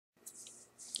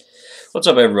What's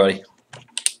up, everybody?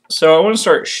 So I want to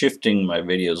start shifting my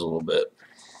videos a little bit.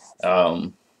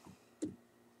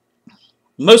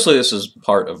 Mostly this is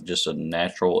part of just a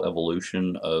natural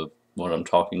evolution of what I'm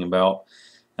talking about.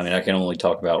 I mean, I can only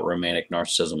talk about romantic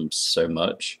narcissism so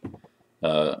much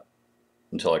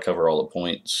until I cover all the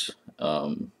points.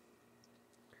 On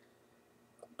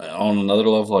another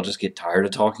level, I just get tired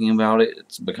of talking about it.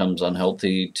 It becomes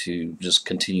unhealthy to just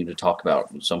continue to talk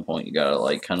about it. At some point, you gotta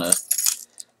like kind of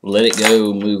let it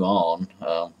go, move on.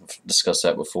 I've discussed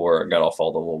that before. I got off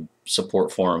all the little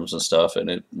support forums and stuff, and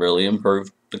it really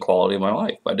improved the quality of my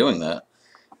life by doing that.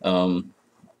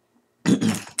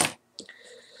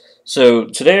 So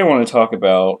today I want to talk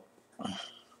about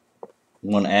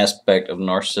one aspect of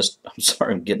narcissist. I'm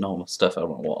sorry, I'm getting all my stuff out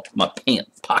of my wall, my pant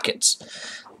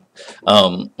pockets. I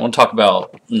want to talk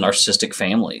about narcissistic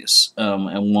families,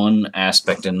 and one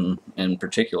aspect in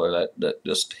particular that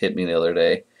just hit me the other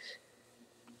day.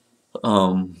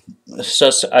 So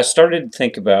I started to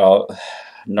think about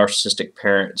narcissistic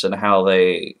parents and how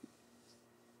they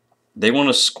want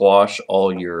to squash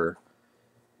all your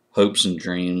hopes and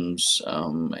dreams,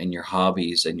 and your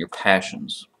hobbies and your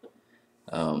passions.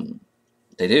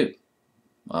 They do.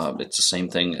 It's the same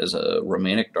thing as a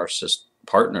romantic narcissist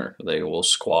partner. They will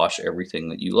squash everything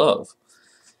that you love.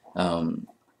 And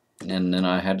then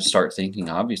I had to start thinking,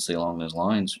 obviously, along those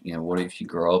lines, what if you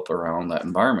grow up around that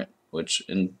environment? Which,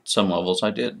 in some levels,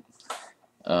 I did.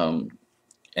 And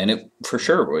it, for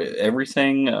sure,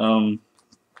 everything,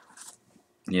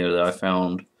 that I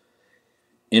found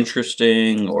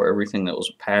interesting or everything that was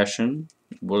a passion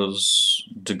was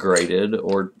degraded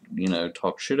or,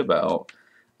 talked shit about.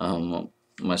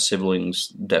 My siblings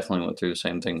definitely went through the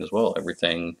same thing as well.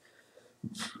 Everything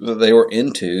that they were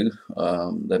into,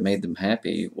 that made them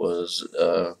happy was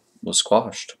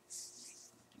squashed.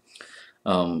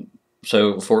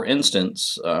 So, for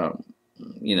instance, there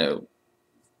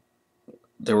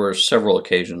were several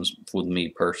occasions with me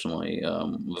personally,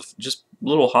 with just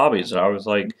little hobbies that I was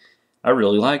like, I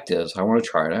really like this. I want to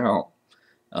try it out.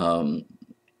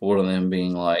 One of them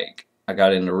being like, I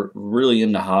got really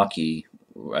into hockey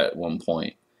at one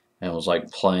point, and was like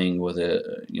playing with it,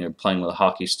 playing with a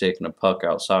hockey stick and a puck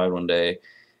outside one day.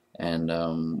 And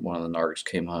one of the Narcs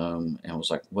came home and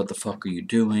was like, "What the fuck are you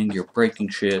doing? You're breaking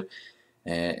shit."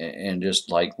 And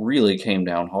just like really came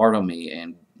down hard on me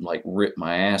and like ripped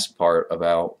my ass apart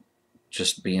about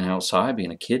just being outside,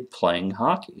 being a kid playing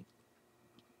hockey.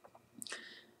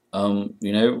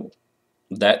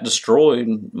 That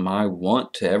destroyed my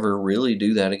want to ever really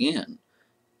do that again.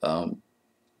 And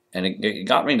it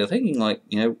got me to thinking, like,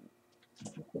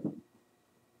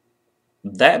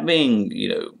 that being,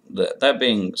 that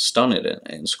being stunted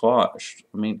and squashed.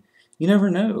 I mean, you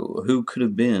never know who could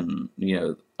have been,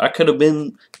 I could have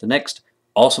been the next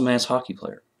awesome ass hockey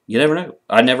player. You never know.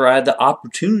 I never had the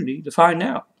opportunity to find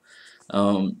out.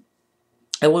 I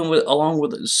went along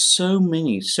with so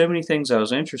many things I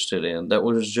was interested in that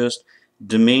was just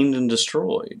demeaned and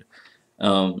destroyed.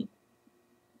 I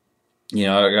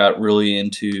got really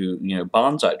into,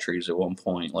 bonsai trees at one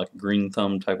point, like green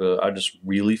thumb type of, I just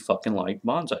really fucking like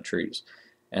bonsai trees.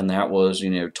 And that was,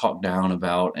 talked down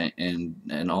about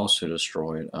and also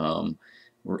destroyed.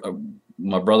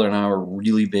 My brother and I were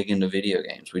really big into video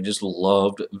games. We just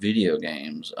loved video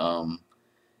games. And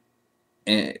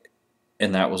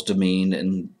that was demeaned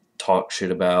and talked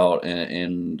shit about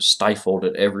and stifled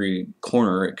at every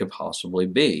corner it could possibly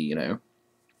be, And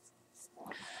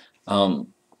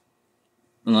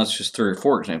that's just 3 or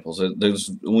 4 examples.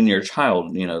 Those, when you're a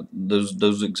child,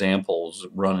 those examples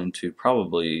run into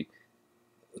probably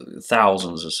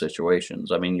thousands of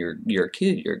situations. I mean, you're a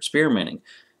kid, you're experimenting.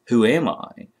 Who am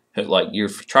I? Like, you're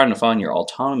trying to find your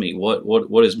autonomy.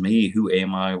 What is me? Who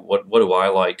am I? What do I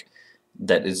like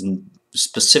that is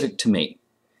specific to me?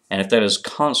 And if that is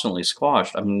constantly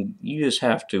squashed, I mean, you just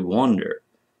have to wonder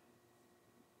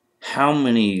how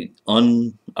many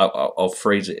I'll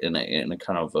phrase it in a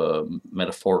kind of a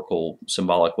metaphorical,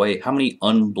 symbolic way. How many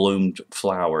unbloomed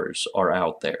flowers are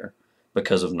out there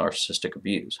because of narcissistic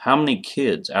abuse? How many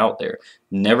kids out there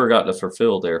never got to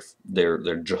fulfill their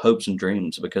hopes and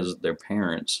dreams because their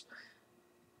parents,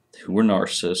 who were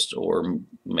narcissists or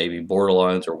maybe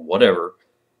borderlines or whatever,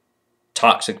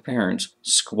 toxic parents,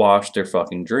 squashed their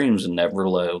fucking dreams and never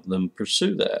let them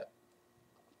pursue that?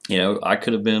 I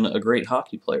could have been a great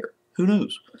hockey player. Who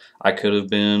knows? I could have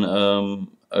been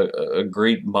a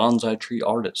great bonsai tree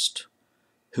artist.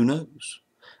 Who knows?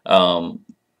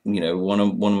 One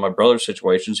of my brother's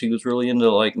situations, he was really into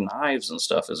like knives and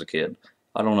stuff as a kid.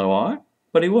 I don't know why,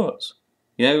 but he was.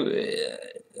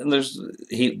 And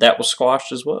that was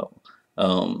squashed as well.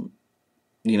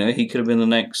 You know, he could have been the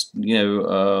next,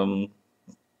 who's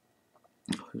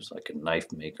like a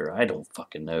knife maker. I don't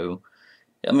fucking know.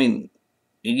 I mean,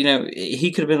 you know,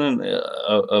 he could have been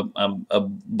a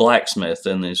blacksmith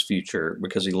in his future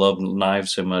because he loved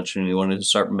knives so much and he wanted to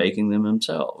start making them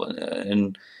himself.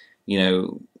 And you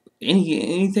know,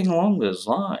 anything along those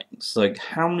lines. Like,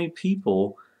 how many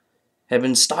people have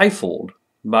been stifled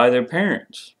by their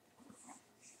parents?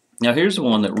 Now, here's the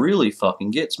one that really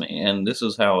fucking gets me, and this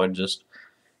is how I just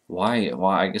why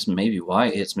I guess maybe why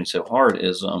it hits me so hard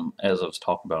is as I was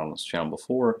talking about on this channel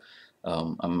before,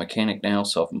 I'm a mechanic now,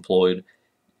 self-employed.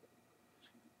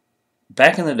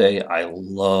 Back in the day, I've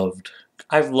loved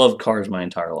cars my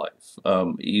entire life.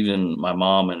 Even my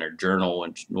mom in her journal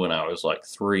when I was like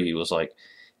 3 was like,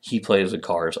 he plays with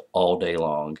cars all day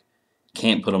long,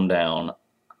 can't put them down.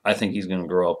 I think he's gonna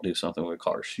grow up and do something with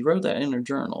cars. She wrote that in her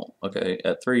journal, okay,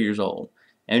 at 3 years old.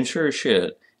 And sure as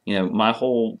shit, my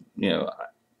whole, I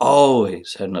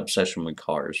always had an obsession with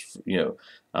cars.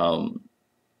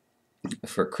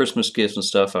 For Christmas gifts and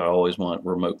stuff, I always want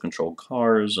remote controlled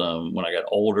cars. When I got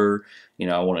older,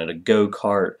 I wanted a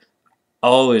go-kart. I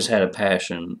always had a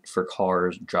passion for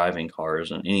cars, driving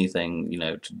cars, and anything,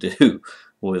 to do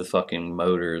with fucking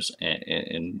motors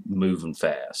and moving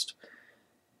fast.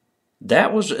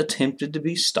 That was attempted to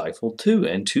be stifled too,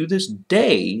 and to this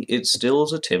day, it still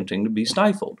is attempting to be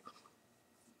stifled.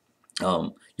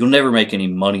 You'll never make any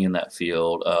money in that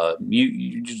field.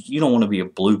 You don't want to be a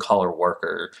blue collar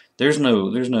worker. There's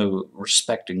no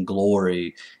respect and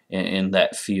glory in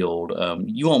that field.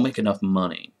 You won't make enough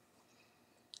money.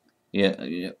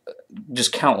 Yeah,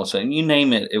 just countless, and you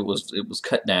name it. It was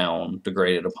cut down,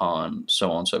 degraded upon,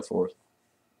 so on and so forth.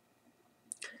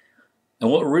 And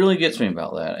what really gets me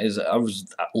about that is I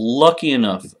was lucky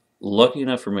enough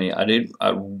for me. I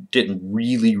didn't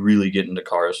really get into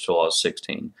cars till I was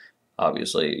 16.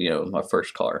 Obviously, my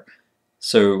first car.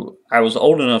 So I was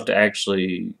old enough to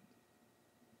actually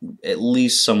at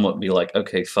least somewhat be like,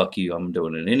 okay, fuck you, I'm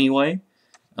doing it anyway.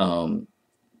 But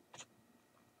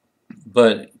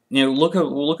look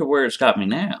at where it's got me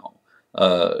now.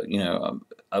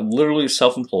 I'm literally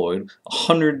self-employed,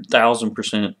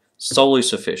 100,000% solely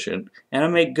sufficient, and I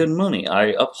make good money.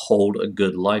 I uphold a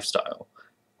good lifestyle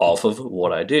off of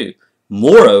what I do.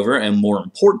 Moreover, and more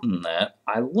important than that,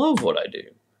 I love what I do.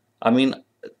 I mean,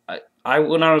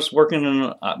 when I was working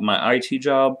in my IT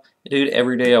job, dude,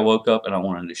 every day I woke up and I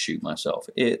wanted to shoot myself.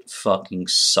 It fucking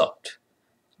sucked.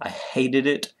 I hated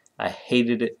it. I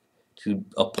hated it to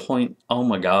a point, oh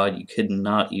my God, you could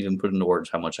not even put into words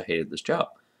how much I hated this job.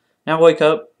 Now I wake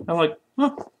up, I'm like,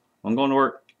 I'm going to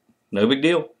work. No big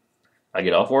deal. I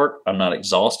get off work, I'm not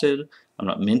exhausted, I'm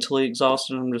not mentally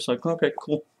exhausted, I'm just like, okay,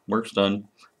 cool, work's done,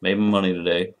 made my money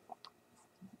today.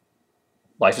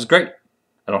 Life is great.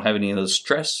 I don't have any of the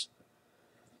stress.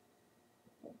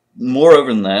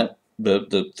 Moreover than that,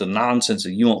 the nonsense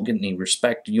that you won't get any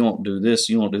respect, you won't do this,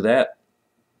 you won't do that.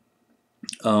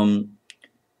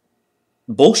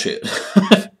 Bullshit.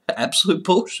 Absolute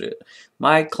bullshit.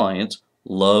 My clients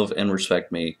love and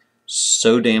respect me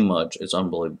so damn much, it's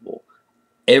unbelievable.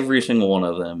 Every single one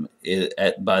of them,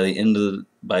 by the end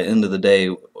of the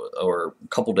day, or a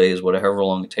couple days, whatever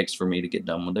long it takes for me to get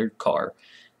done with their car,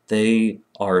 they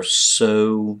are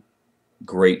so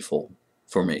grateful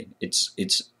for me. It's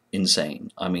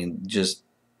insane. I mean, just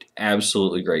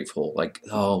absolutely grateful. Like,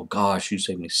 oh gosh, you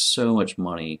saved me so much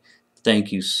money.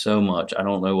 Thank you so much. I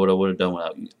don't know what I would have done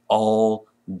without you. All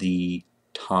the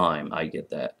time I get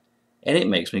that. And it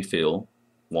makes me feel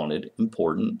wanted,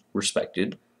 important,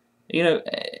 respected,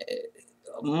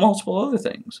 multiple other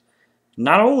things.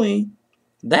 Not only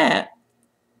that,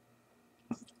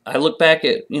 I look back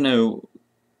at,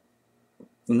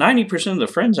 90% of the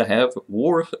friends I have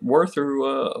were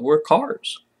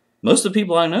cars. Most of the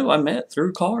people I know I met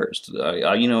through cars.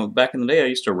 Back in the day I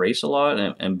used to race a lot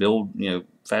and build,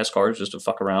 fast cars just to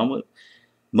fuck around with.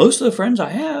 Most of the friends I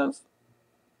have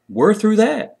were through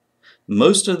that.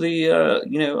 Most of the, I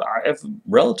have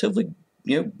relatively,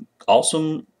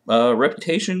 awesome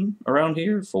reputation around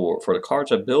here for the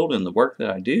cars I build and the work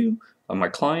that I do on my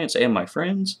clients and my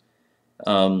friends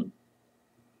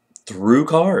through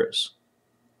cars.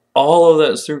 All of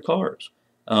that is through cars.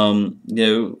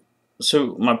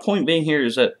 So my point being here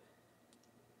is that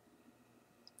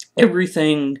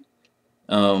everything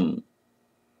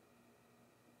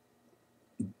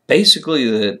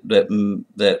basically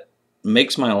that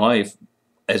makes my life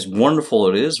as wonderful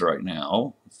it is right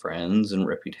now, friends and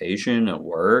reputation and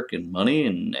work and money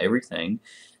and everything,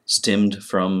 stemmed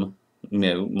from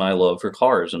my love for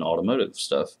cars and automotive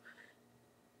stuff.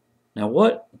 Now,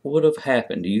 what would have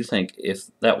happened, do you think, if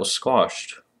that was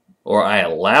squashed or I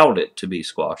allowed it to be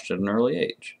squashed at an early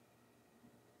age.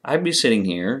 I'd be sitting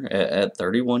here at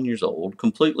 31 years old,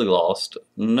 completely lost,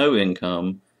 no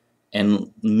income,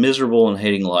 and miserable and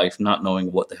hating life, not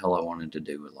knowing what the hell I wanted to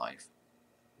do with life.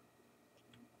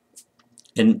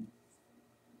 And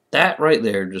that right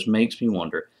there just makes me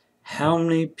wonder how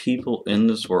many people in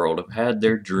this world have had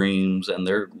their dreams and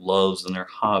their loves and their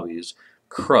hobbies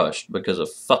crushed because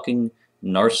of fucking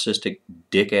narcissistic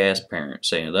dick-ass parents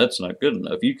saying, that's not good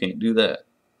enough, you can't do that.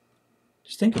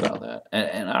 Just think about that.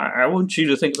 And I want you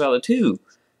to think about it too,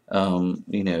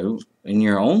 you know, in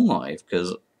your own life,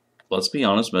 because let's be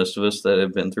honest, most of us that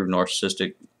have been through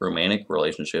narcissistic romantic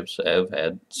relationships have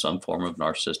had some form of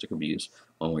narcissistic abuse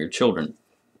when we were children.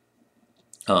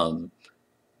 So,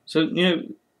 you know,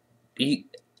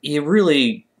 you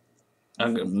really,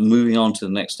 moving on to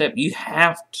the next step, you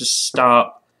have to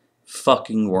stop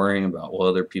fucking worrying about what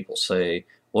other people say,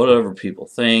 what other people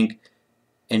think,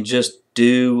 and just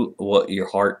do what your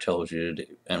heart tells you to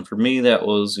do. And for me, that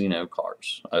was, you know,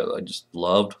 cars. I just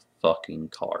loved fucking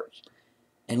cars.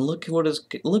 And look at where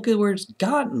it's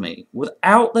gotten me.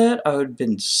 Without that, I would have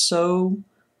been so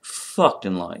fucked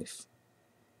in life.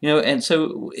 You know, and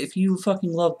so if you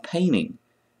fucking love painting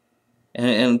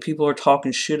and people are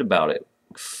talking shit about it,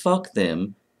 fuck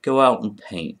them. Go out and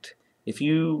paint. If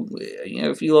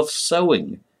if you love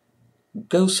sewing,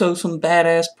 go sew some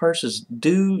badass purses.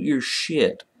 Do your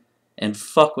shit and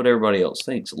fuck what everybody else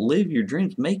thinks. Live your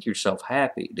dreams. Make yourself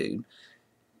happy, dude.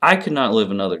 I could not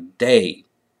live another day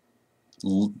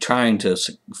trying to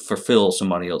fulfill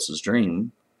somebody else's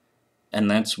dream. And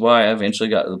that's why I eventually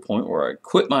got to the point where I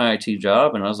quit my IT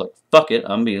job and I was like, fuck it,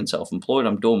 I'm being self-employed,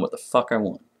 I'm doing what the fuck I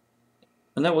want.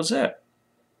 And that was that.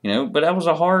 You know, but that was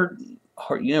a hard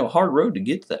road to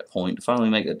get to that point, to finally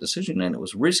make that decision, and it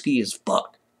was risky as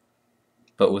fuck.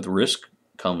 But with risk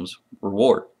comes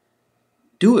reward.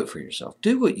 Do it for yourself.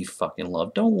 Do what you fucking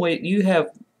love. Don't wait. You have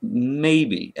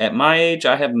maybe, at my age,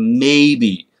 I have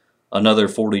maybe another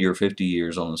 40 or 50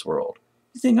 years on this world.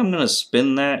 You think I'm going to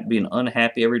spend that being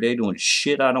unhappy every day doing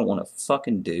shit I don't want to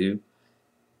fucking do?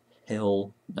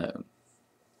 Hell no.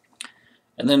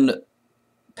 And then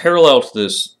parallel to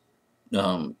this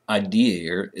idea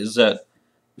here is that,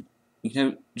 you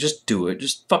know, just do it.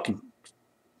 Just fucking,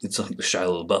 it's like the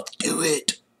Shia LaBeouf, do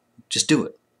it. Just do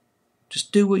it.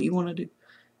 Just do what you want to do.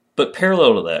 But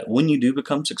parallel to that, when you do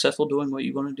become successful doing what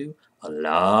you want to do, a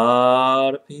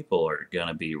lot of people are going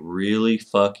to be really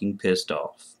fucking pissed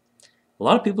off. A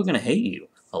lot of people are going to hate you.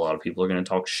 A lot of people are going to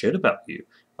talk shit about you.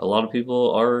 A lot of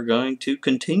people are going to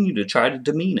continue to try to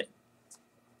demean it.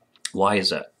 Why is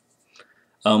that?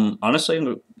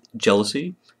 Honestly,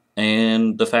 jealousy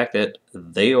and the fact that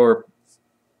they are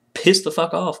pissed the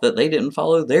fuck off that they didn't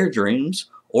follow their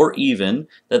dreams, or even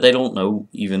that they don't know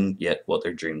even yet what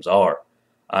their dreams are.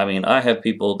 I mean, I have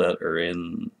people that are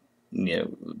in, you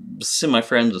know,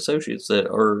 semi-friends, associates that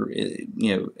are,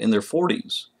 you know, in their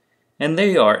 40s. And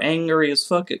they are angry as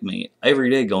fuck at me every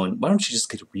day going, why don't you just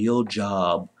get a real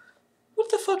job? What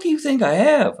the fuck do you think I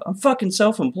have? I'm fucking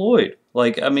self-employed.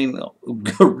 Like, I mean,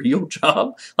 a real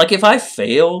job? Like, if I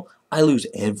fail, I lose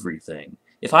everything.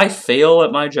 If I fail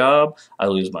at my job, I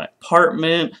lose my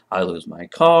apartment, I lose my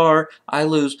car, I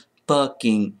lose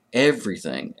fucking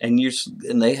everything. And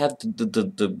they have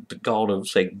the gall to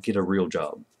say, get a real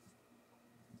job.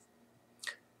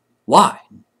 Why?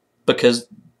 Because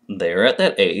they're at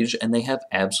that age and they have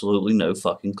absolutely no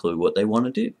fucking clue what they want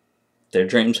to do. Their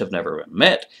dreams have never been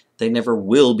met. They never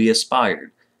will be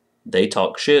aspired. They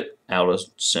talk shit out of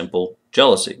simple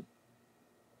jealousy.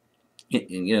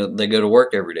 You know, they go to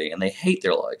work every day and they hate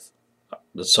their life.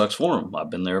 That sucks for them. I've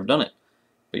been there, I've done it.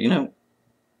 But, you know,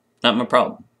 not my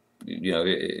problem. You know,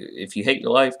 if you hate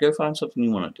your life, go find something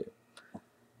you want to do.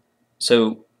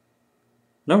 So,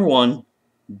 number one,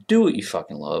 do what you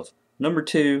fucking love. Number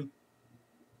two,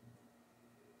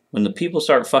 when the people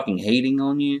start fucking hating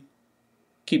on you,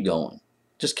 keep going.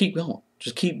 Just keep going.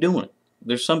 Just keep doing it.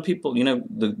 There's some people, you know,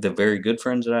 the very good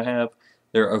friends that I have,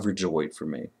 they're overjoyed for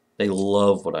me. They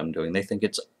love what I'm doing. They think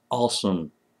it's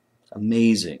awesome,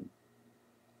 amazing.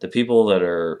 The people that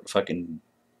are fucking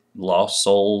lost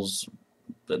souls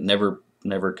that never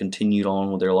continued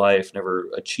on with their life, never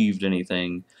achieved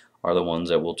anything, are the ones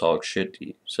that will talk shit to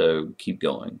you. So keep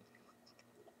going.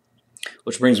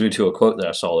 Which brings me to a quote that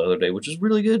I saw the other day, which is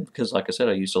really good because, like I said,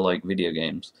 I used to like video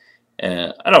games.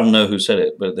 And I don't know who said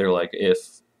it, but they're like,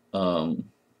 if, what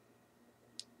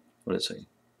did it say?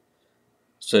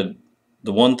 Said,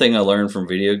 the one thing I learned from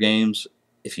video games,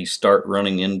 if you start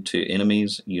running into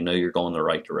enemies, you know you're going the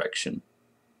right direction.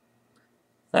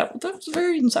 That was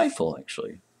very insightful,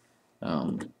 actually.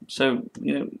 So,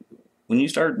 you know, when you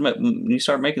start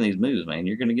making these moves, man,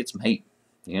 you're gonna get some hate.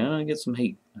 You're gonna get some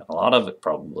hate, a lot of it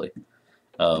probably.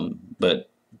 But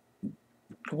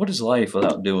what is life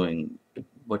without doing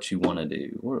what you want to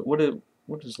do?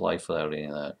 What is life without any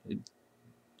of that?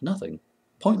 Nothing,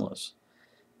 pointless.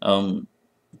 Um,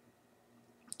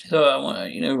 so I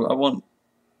want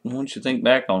I want you to think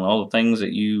back on all the things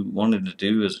that you wanted to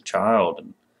do as a child,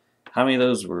 and how many of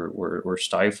those were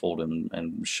stifled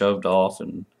and shoved off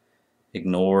and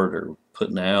ignored or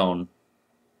put down.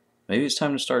 Maybe it's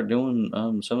time to start doing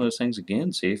some of those things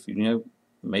again. See if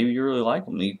maybe you really like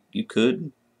them. You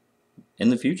could in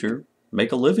the future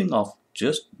make a living off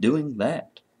just doing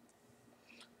that.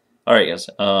 All right, guys.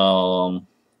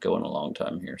 Going a long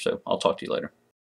time here, so I'll talk to you later.